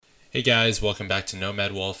Hey guys, welcome back to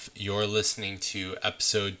Nomad Wolf. You're listening to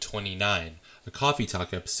episode 29, a coffee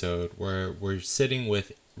talk episode where we're sitting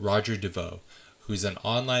with Roger DeVoe, who's an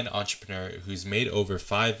online entrepreneur who's made over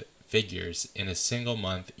 5 figures in a single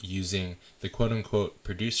month using the quote-unquote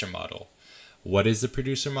producer model. What is the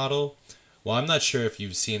producer model? Well, I'm not sure if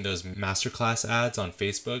you've seen those masterclass ads on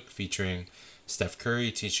Facebook featuring Steph Curry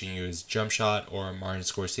teaching you his jump shot or Martin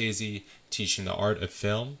Scorsese teaching the art of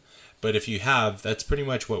film. But if you have, that's pretty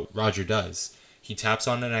much what Roger does. He taps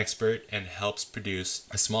on an expert and helps produce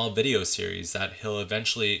a small video series that he'll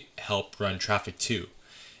eventually help run traffic to.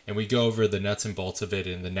 And we go over the nuts and bolts of it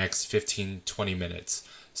in the next 15-20 minutes.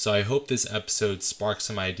 So I hope this episode sparks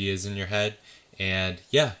some ideas in your head. And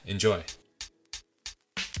yeah, enjoy.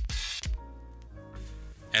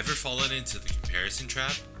 Ever fallen into the comparison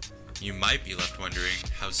trap? You might be left wondering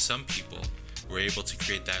how some people were able to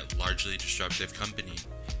create that largely disruptive company,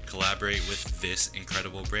 collaborate with this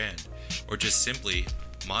incredible brand, or just simply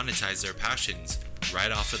monetize their passions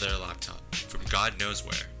right off of their laptop from God knows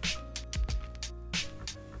where.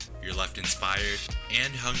 You're left inspired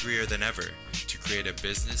and hungrier than ever to create a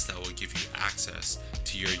business that will give you access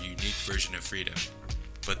to your unique version of freedom.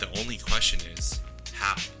 But the only question is,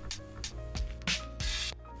 how?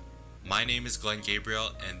 My name is Glenn Gabriel,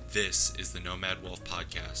 and this is the Nomad Wolf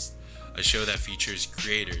Podcast, a show that features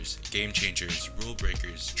creators, game changers, rule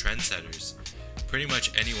breakers, trendsetters, pretty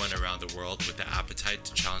much anyone around the world with the appetite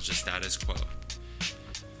to challenge the status quo.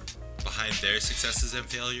 Behind their successes and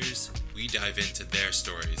failures, we dive into their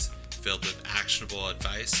stories, filled with actionable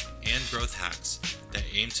advice and growth hacks that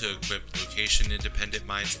aim to equip location-independent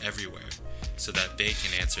minds everywhere so that they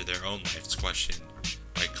can answer their own life's question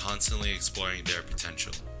by constantly exploring their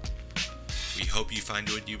potential. We hope you find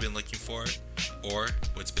what you've been looking for, or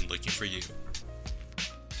what's been looking for you.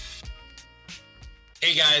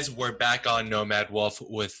 Hey guys, we're back on Nomad Wolf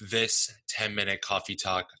with this 10-minute coffee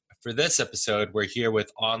talk. For this episode, we're here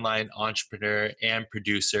with online entrepreneur and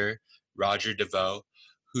producer Roger DeVoe,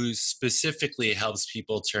 who specifically helps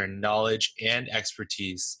people turn knowledge and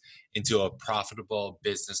expertise into a profitable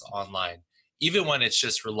business online, even when it's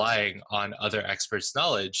just relying on other experts'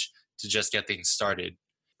 knowledge to just get things started.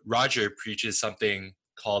 Roger preaches something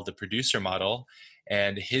called the producer model,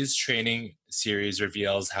 and his training series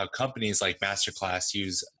reveals how companies like Masterclass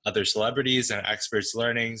use other celebrities and experts'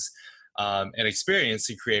 learnings and experience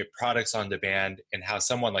to create products on demand, and how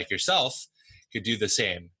someone like yourself could do the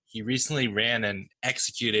same. He recently ran and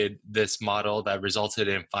executed this model that resulted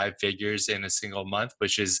in 5 figures in a single month,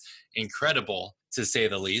 which is incredible to say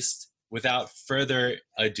the least. Without further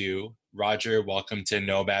ado, Roger, welcome to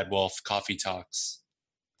Nomad Wolf Coffee Talks.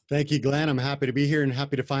 Thank you, Glenn. I'm happy to be here and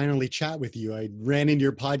happy to finally chat with you. I ran into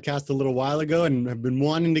your podcast a little while ago and have been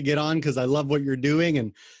wanting to get on because I love what you're doing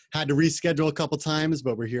and had to reschedule a couple times,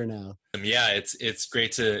 but we're here now. Yeah, it's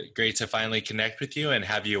great to finally connect with you and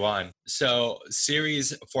have you on. So,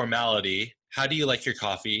 series formality, how do you like your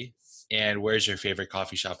coffee, and where's your favorite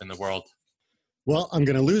coffee shop in the world? Well, I'm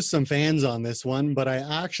going to lose some fans on this one, but I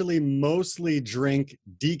actually mostly drink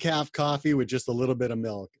decaf coffee with just a little bit of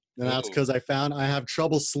milk. And that's because I found I have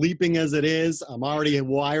trouble sleeping as it is. I'm already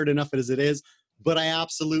wired enough as it is, but I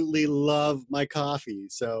absolutely love my coffee.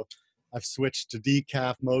 So I've switched to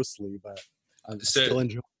decaf mostly, but I'm still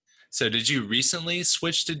enjoying. So did you recently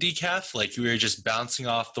switch to decaf? Like you were just bouncing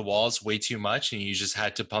off the walls way too much and you just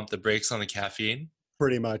had to pump the brakes on the caffeine?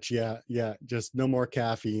 Pretty much, yeah. Just no more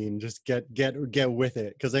caffeine. Just get with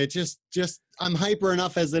it, because I just I'm hyper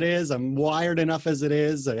enough as it is. I'm wired enough as it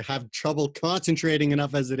is. I have trouble concentrating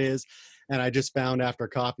enough as it is, and I just found after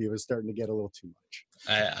coffee it was starting to get a little too much.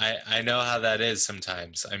 I know how that is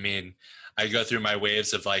sometimes. I mean, I go through my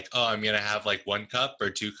waves of like, oh, I'm gonna have like 1 cup or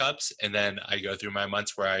 2 cups, and then I go through my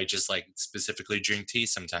months where I just like specifically drink tea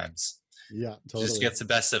sometimes. Yeah, totally. Just gets the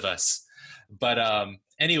best of us. But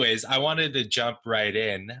anyways, I wanted to jump right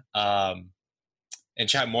in and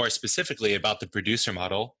chat more specifically about the producer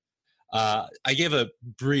model. I gave a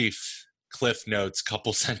brief Cliff Notes,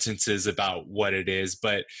 couple sentences about what it is,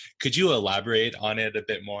 but could you elaborate on it a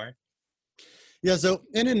bit more? Yeah, so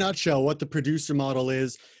in a nutshell, what the producer model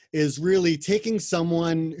is really taking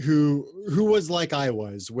someone who was like I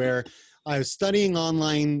was, where I was studying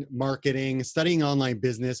online marketing, studying online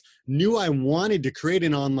business, knew I wanted to create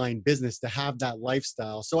an online business to have that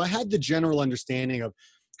lifestyle. So I had the general understanding of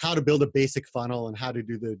how to build a basic funnel and how to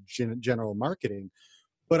do the general marketing.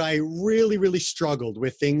 But I really, really struggled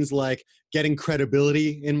with things like getting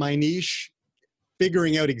credibility in my niche,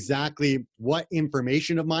 figuring out exactly what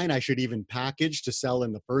information of mine I should even package to sell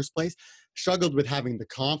in the first place, struggled with having the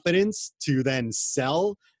confidence to then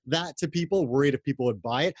sell that to people, worried if people would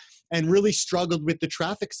buy it, and really struggled with the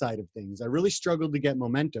traffic side of things. I really struggled to get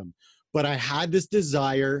momentum, but I had this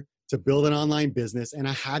desire to build an online business, and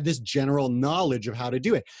I had this general knowledge of how to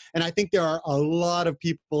do it. And I think there are a lot of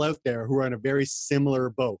people out there who are in a very similar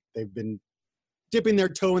boat. They've been dipping their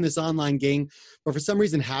toe in this online game, but for some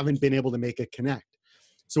reason haven't been able to make a connect.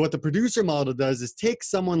 So what the producer model does is take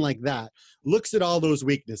someone like that, looks at all those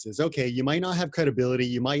weaknesses. Okay, you might not have credibility,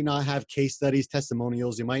 you might not have case studies,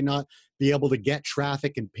 testimonials, you might not be able to get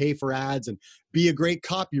traffic and pay for ads and be a great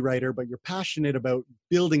copywriter, but you're passionate about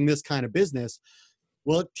building this kind of business.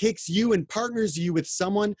 Well, it takes you and partners you with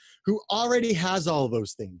someone who already has all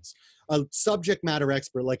those things. A subject matter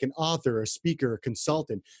expert like an author, a speaker, a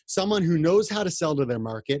consultant, someone who knows how to sell to their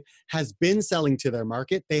market, has been selling to their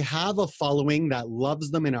market. They have a following that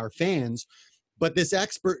loves them and are fans, but this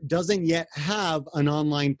expert doesn't yet have an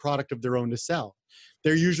online product of their own to sell.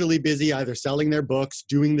 They're usually busy either selling their books,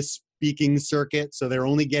 doing the speaking circuit, so they're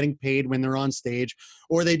only getting paid when they're on stage,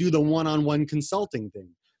 or they do the one-on-one consulting thing.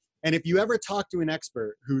 And if you ever talk to an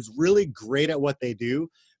expert who's really great at what they do,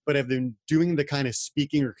 but have been doing the kind of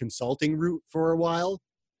speaking or consulting route for a while,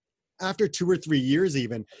 after 2 or 3 years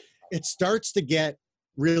even, it starts to get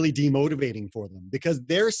really demotivating for them because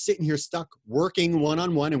they're sitting here stuck working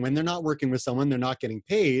one-on-one. And when they're not working with someone, they're not getting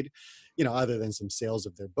paid, other than some sales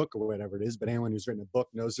of their book or whatever it is. But anyone who's written a book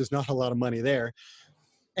knows there's not a lot of money there.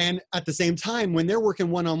 And at the same time, when they're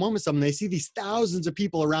working one-on-one with someone, they see these thousands of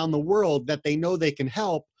people around the world that they know they can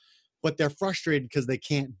help, but they're frustrated because they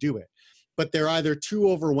can't do it. But they're either too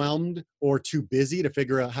overwhelmed or too busy to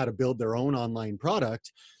figure out how to build their own online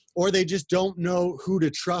product, or they just don't know who to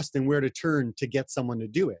trust and where to turn to get someone to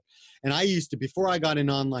do it. And I used to, before I got in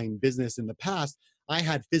online business in the past, I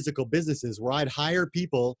had physical businesses where I'd hire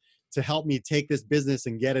people to help me take this business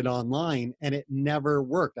and get it online, and it never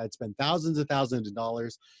worked. I'd spend thousands and thousands of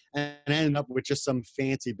dollars and ended up with just some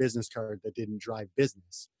fancy business card that didn't drive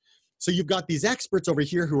business. So you've got these experts over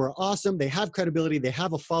here who are awesome. They have credibility. They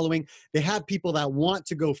have a following. They have people that want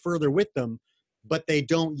to go further with them, but they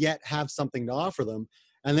don't yet have something to offer them.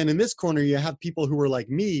 And then in this corner, you have people who are like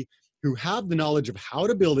me, who have the knowledge of how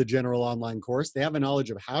to build a general online course. They have a knowledge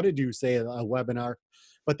of how to do, say, a webinar,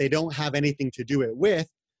 but they don't have anything to do it with.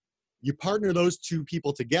 You partner those two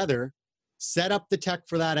people together, set up the tech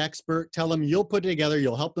for that expert, tell them you'll put it together,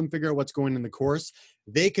 you'll help them figure out what's going in the course.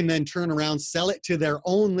 They can then turn around, sell it to their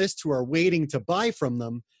own list who are waiting to buy from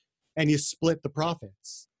them, and you split the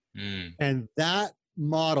profits. And that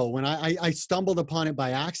model, when I stumbled upon it by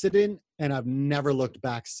accident, and I've never looked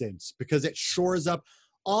back since, because it shores up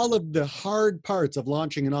all of the hard parts of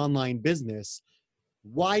launching an online business.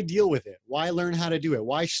 Why deal with it? Why learn how to do it?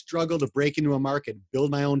 Why struggle to break into a market, build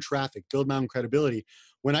my own traffic, build my own credibility,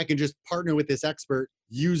 when I can just partner with this expert,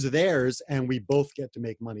 use theirs, and we both get to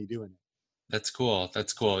make money doing it? That's cool.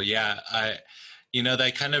 That's cool. Yeah.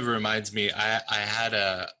 That kind of reminds me, I had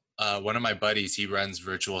one of my buddies, he runs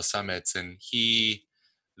virtual summits, and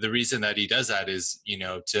the reason that he does that is,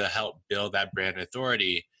 to help build that brand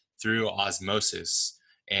authority through osmosis.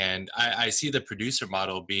 And I see the producer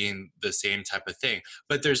model being the same type of thing.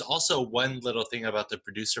 But there's also one little thing about the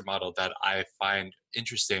producer model that I find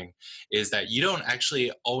interesting, is that you don't actually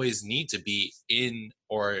always need to be in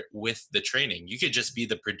or with the training. You could just be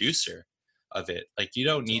the producer of it. Like you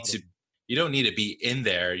don't need to be in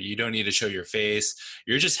there. You don't need to show your face.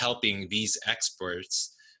 You're just helping these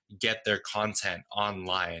experts get their content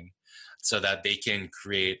online so that they can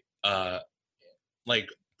create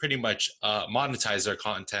pretty much monetize their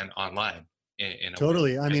content online in a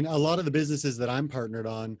Totally. way. I mean, a lot of the businesses that I'm partnered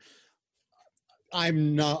on,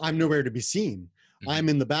 I'm nowhere to be seen. I'm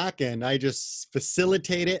in the back end. I just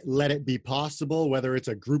facilitate it, let it be possible, whether it's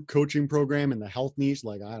a group coaching program in the health niche.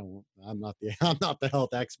 Like I'm not the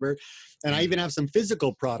health expert. And I even have some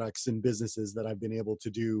physical products and businesses that I've been able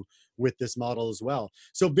to do with this model as well.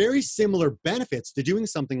 So very similar benefits to doing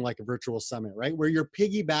something like a virtual summit, right? Where you're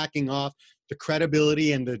piggybacking off the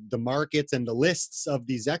credibility and the markets and the lists of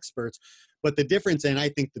these experts. But the difference, and I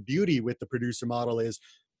think the beauty with the producer model, is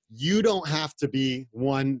you don't have to be,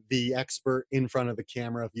 one, the expert in front of the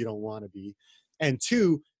camera if you don't want to be. And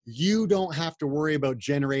two, you don't have to worry about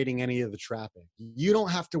generating any of the traffic. You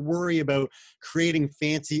don't have to worry about creating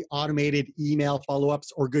fancy automated email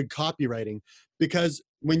follow-ups or good copywriting, because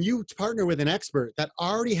when you partner with an expert that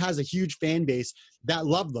already has a huge fan base that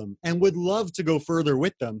love them and would love to go further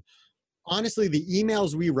with them, honestly, the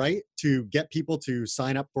emails we write to get people to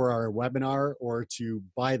sign up for our webinar or to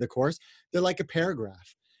buy the course, they're like a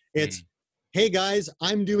paragraph. It's, hey guys,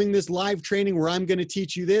 I'm doing this live training where I'm going to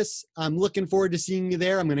teach you this. I'm looking forward to seeing you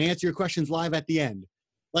there. I'm going to answer your questions live at the end.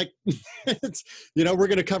 Like, it's, we're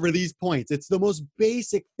going to cover these points. It's the most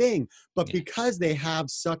basic thing, but because they have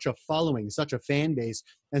such a following, such a fan base,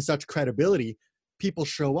 and such credibility, people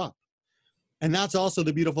show up. And that's also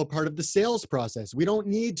the beautiful part of the sales process. We don't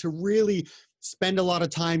need to really spend a lot of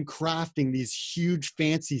time crafting these huge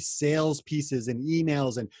fancy sales pieces and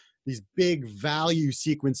emails and these big value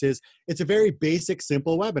sequences. It's a very basic,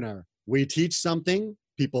 simple webinar. We teach something,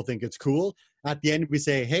 people think it's cool. At the end, we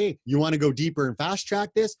say, hey, you want to go deeper and fast track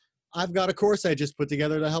this? I've got a course I just put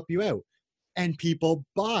together to help you out. And people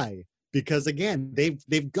buy because, again,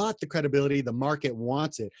 they've got the credibility, the market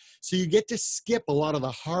wants it. So you get to skip a lot of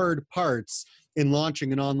the hard parts in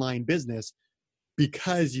launching an online business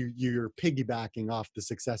because you're piggybacking off the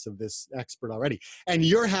success of this expert already. And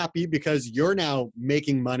you're happy because you're now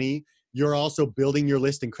making money. You're also building your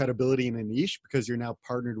list and credibility in a niche because you're now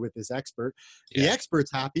partnered with this expert. The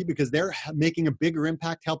expert's happy because they're making a bigger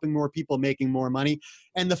impact, helping more people, making more money.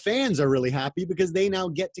 And the fans are really happy because they now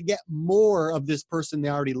get to get more of this person they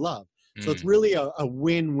already love. So it's really a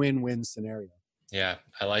win-win-win scenario. Yeah,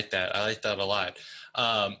 I like that. I like that a lot.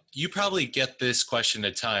 You probably get this question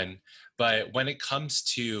a ton, but when it comes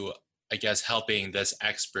to, I guess, helping this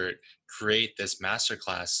expert create this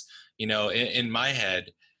masterclass, in my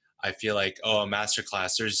head, I feel like, a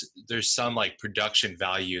masterclass, there's some like production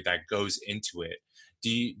value that goes into it.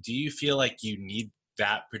 Do you feel like you need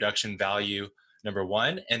that production value, number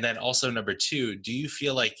one? And then also number two, do you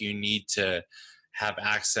feel like you need to have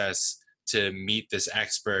access to meet this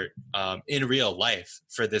expert in real life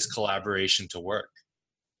for this collaboration to work?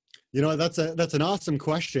 That's an awesome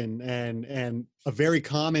question and a very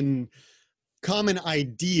common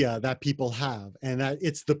idea that people have, and that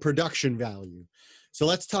it's the production value. So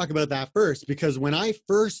let's talk about that first, because when I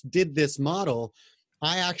first did this model,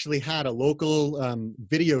 I actually had a local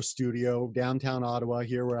video studio downtown Ottawa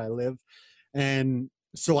here where I live. And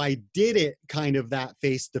so I did it kind of that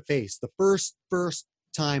face-to-face. The first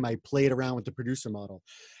time I played around with the producer model.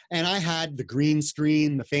 And I had the green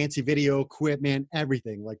screen, the fancy video equipment,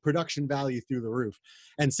 everything, like production value through the roof.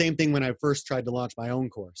 And same thing when I first tried to launch my own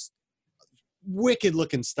course. Wicked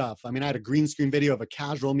looking stuff. I mean, I had a green screen video of a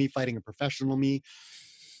casual me fighting a professional me.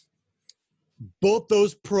 Both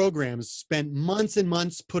those programs spent months and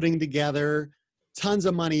months putting together, tons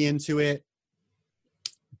of money into it,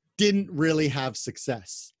 didn't really have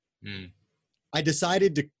success. I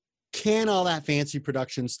decided to can all that fancy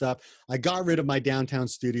production stuff. I got rid of my downtown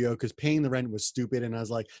studio because paying the rent was stupid. And I was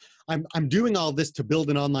like, I'm doing all this to build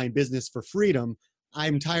an online business for freedom.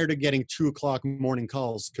 I'm tired of getting 2:00 morning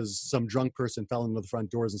calls because some drunk person fell into the front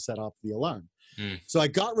doors and set off the alarm. So I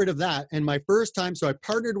got rid of that. And my first time, so I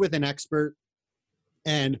partnered with an expert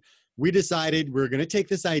and we decided we were going to take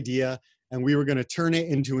this idea and we were going to turn it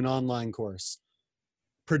into an online course.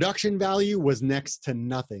 Production value was next to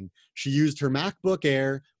nothing. She used her MacBook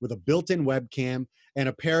Air with a built-in webcam and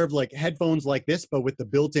a pair of like headphones like this, but with the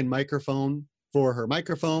built-in microphone for her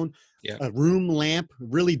microphone, a room lamp,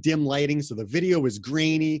 really dim lighting. So the video was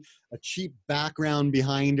grainy, a cheap background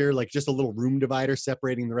behind her, like just a little room divider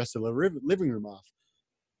separating the rest of the living room off.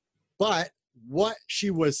 But what she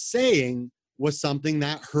was saying was something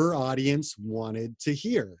that her audience wanted to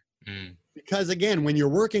hear. Because again, when you're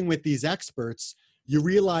working with these experts, you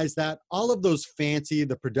realize that all of those fancy,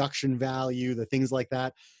 the production value, the things like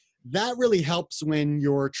that, that really helps when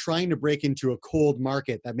you're trying to break into a cold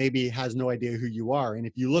market that maybe has no idea who you are. And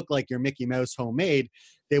if you look like you're Mickey Mouse homemade,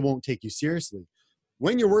 they won't take you seriously.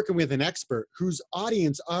 When you're working with an expert whose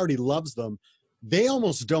audience already loves them, they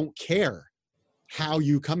almost don't care how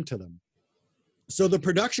you come to them. So the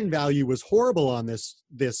production value was horrible on this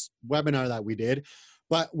webinar that we did,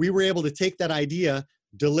 but we were able to take that idea,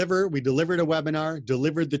 we delivered a webinar,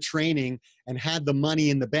 delivered the training, and had the money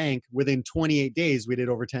in the bank. Within 28 days, we did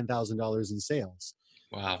over $10,000 in sales.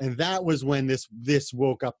 Wow. And that was when this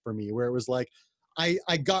woke up for me, where it was like,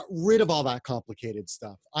 I got rid of all that complicated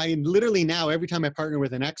stuff. I literally now, every time I partner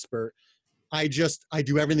with an expert, I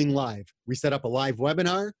do everything live. We set up a live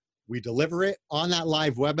webinar, we deliver it. On that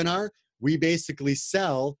live webinar, we basically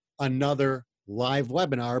sell another live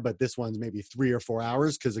webinar, but this one's maybe 3 or 4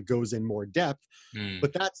 hours because it goes in more depth.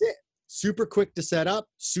 But that's it. Super quick to set up,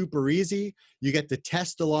 super easy. You get to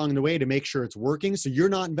test along the way to make sure it's working. So you're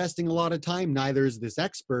not investing a lot of time, neither is this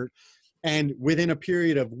expert. And within a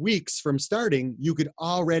period of weeks from starting, you could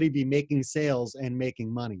already be making sales and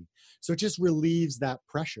making money. So it just relieves that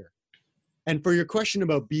pressure. And for your question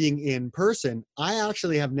about being in person, I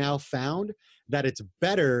actually have now found that it's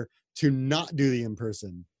better to not do the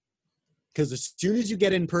in-person. Because as soon as you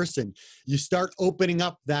get in person, you start opening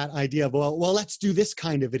up that idea of, well, let's do this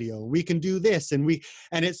kind of video. We can do this. And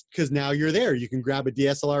it's because now you're there. You can grab a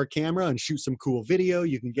DSLR camera and shoot some cool video.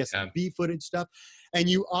 You can get some B footage stuff, and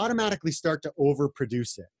you automatically start to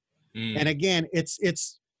overproduce it. And again,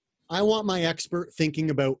 I want my expert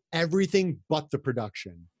thinking about everything but the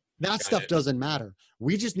production. That stuff doesn't matter.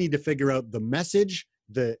 We just need to figure out the message,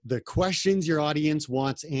 the questions your audience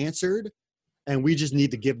wants answered, and we just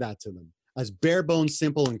need to give that to them as bare bones,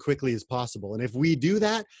 simple, and quickly as possible. And if we do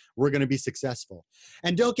that, we're going to be successful.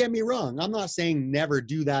 And don't get me wrong, I'm not saying never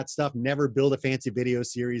do that stuff, never build a fancy video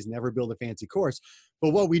series, never build a fancy course.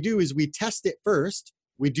 But what we do is we test it first.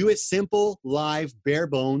 We do it simple, live, bare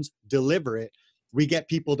bones, deliver it. We get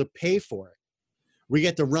people to pay for it. We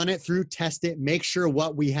get to run it through, test it, make sure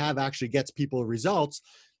what we have actually gets people results.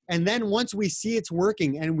 And then once we see it's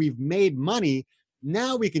working and we've made money,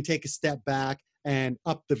 now we can take a step back and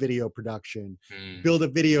up the video production, build a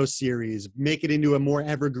video series, make it into a more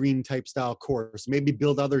evergreen type style course, maybe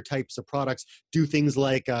build other types of products, do things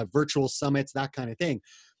like virtual summits, that kind of thing.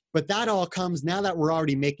 But that all comes now that we're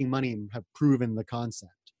already making money and have proven the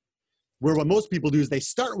concept. Where what most people do is they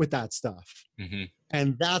start with that stuff.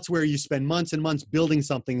 And that's where you spend months and months building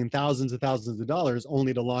something and thousands of dollars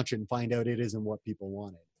only to launch it and find out it isn't what people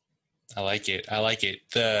wanted. I like it.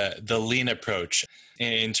 The lean approach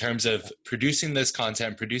in terms of producing this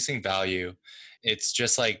content, producing value. It's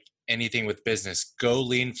just like anything with business. Go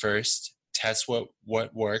lean first, test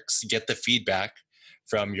what works, get the feedback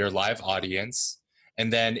from your live audience.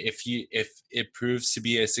 And then if it proves to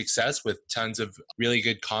be a success with tons of really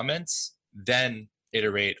good comments, then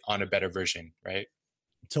iterate on a better version, right?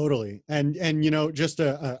 Totally. And just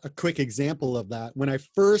a quick example of that. When I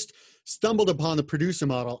first stumbled upon the producer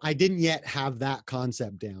model, I didn't yet have that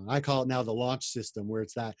concept down. I call it now the launch system, where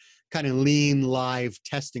it's that kind of lean live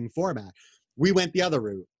testing format. We went the other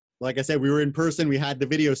route. Like I said, we were in person. We had the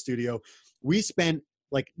video studio. We spent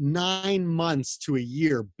like 9 months to a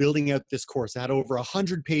year building out this course. It had over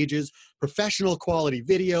 100 pages, professional quality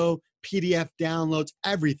video, PDF downloads,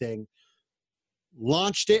 everything.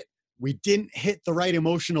 Launched it. We didn't hit the right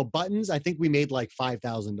emotional buttons. I think we made like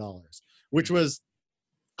 $5,000, which was,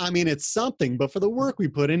 it's something, but for the work we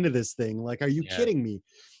put into this thing, like, are you kidding me?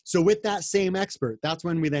 So with that same expert, that's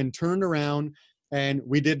when we then turned around and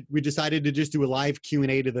we decided to just do a live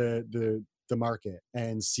Q&A to the market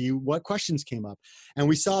and see what questions came up. And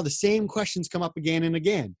we saw the same questions come up again and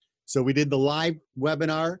again. So we did the live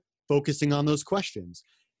webinar focusing on those questions.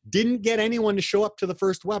 Didn't get anyone to show up to the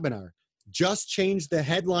first webinar. Just changed the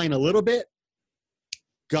headline a little bit,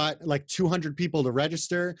 got like 200 people to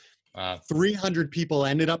register. 300 people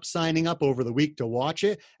ended up signing up over the week to watch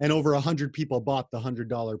it, and over 100 people bought the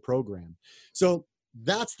 $100 program. So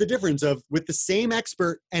that's the difference of with the same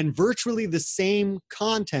expert and virtually the same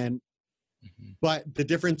content, but the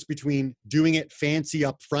difference between doing it fancy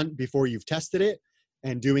up front before you've tested it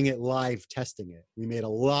and doing it live testing it. We made a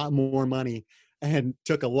lot more money and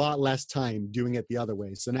took a lot less time doing it the other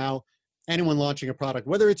way. So now anyone launching a product,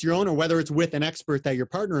 whether it's your own or whether it's with an expert that you're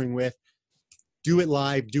partnering with, do it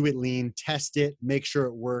live, do it lean, test it, make sure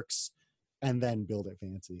it works, and then build it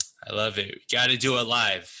fancy. I love it. You got to do it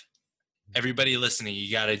live. Everybody listening,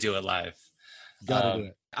 you got to do it live. Got to do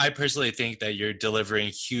it. I personally think that you're delivering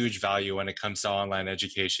huge value when it comes to online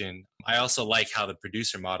education. I also like how the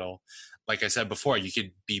producer model, like I said before, you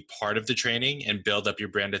could be part of the training and build up your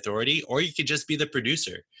brand authority, or you could just be the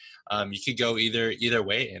producer. You could go either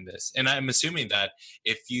way in this. And I'm assuming that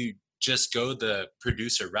if you just go the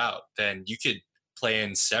producer route, then you could play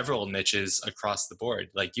in several niches across the board.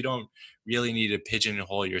 Like, you don't really need to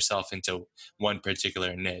pigeonhole yourself into one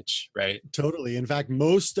particular niche, right? Totally. In fact,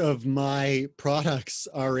 most of my products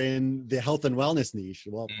are in the health and wellness niche.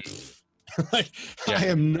 Well, I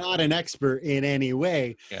am not an expert in any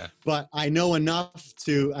way, but I know enough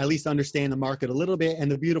to at least understand the market a little bit.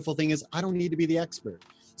 And the beautiful thing is I don't need to be the expert.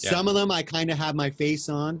 Some of them I kind of have my face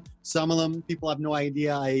on. Some of them people have no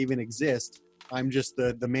idea I even exist. I'm just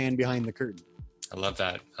the man behind the curtain. I love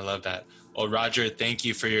that. Well, Roger, thank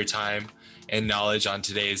you for your time and knowledge on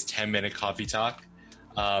today's 10-minute coffee talk.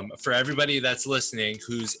 For everybody that's listening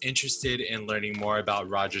who's interested in learning more about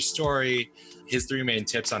Roger's story, his 3 main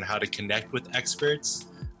tips on how to connect with experts,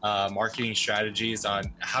 marketing strategies on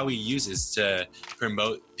how he uses to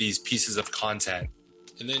promote these pieces of content,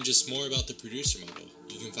 and then just more about the producer model.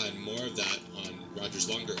 You can find more of that on Roger's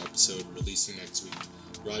longer episode releasing next week.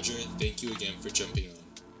 Roger, thank you again for jumping on.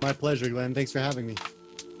 My pleasure, Glenn. Thanks for having me.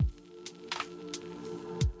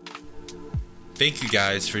 Thank you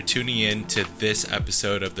guys for tuning in to this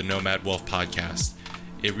episode of the Nomad Wolf podcast.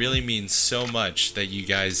 It really means so much that you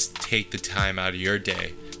guys take the time out of your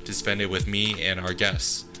day to spend it with me and our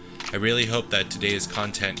guests. I really hope that today's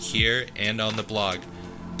content here and on the blog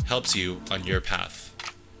helps you on your path.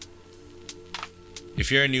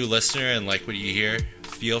 If you're a new listener and like what you hear,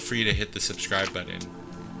 feel free to hit the subscribe button.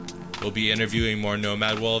 We'll be interviewing more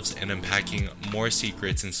nomad wolves and unpacking more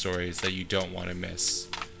secrets and stories that you don't want to miss.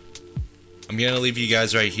 I'm going to leave you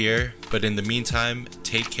guys right here, but in the meantime,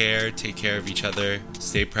 take care of each other,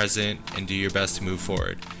 stay present, and do your best to move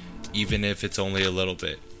forward, even if it's only a little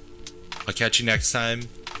bit. I'll catch you next time.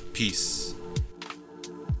 Peace.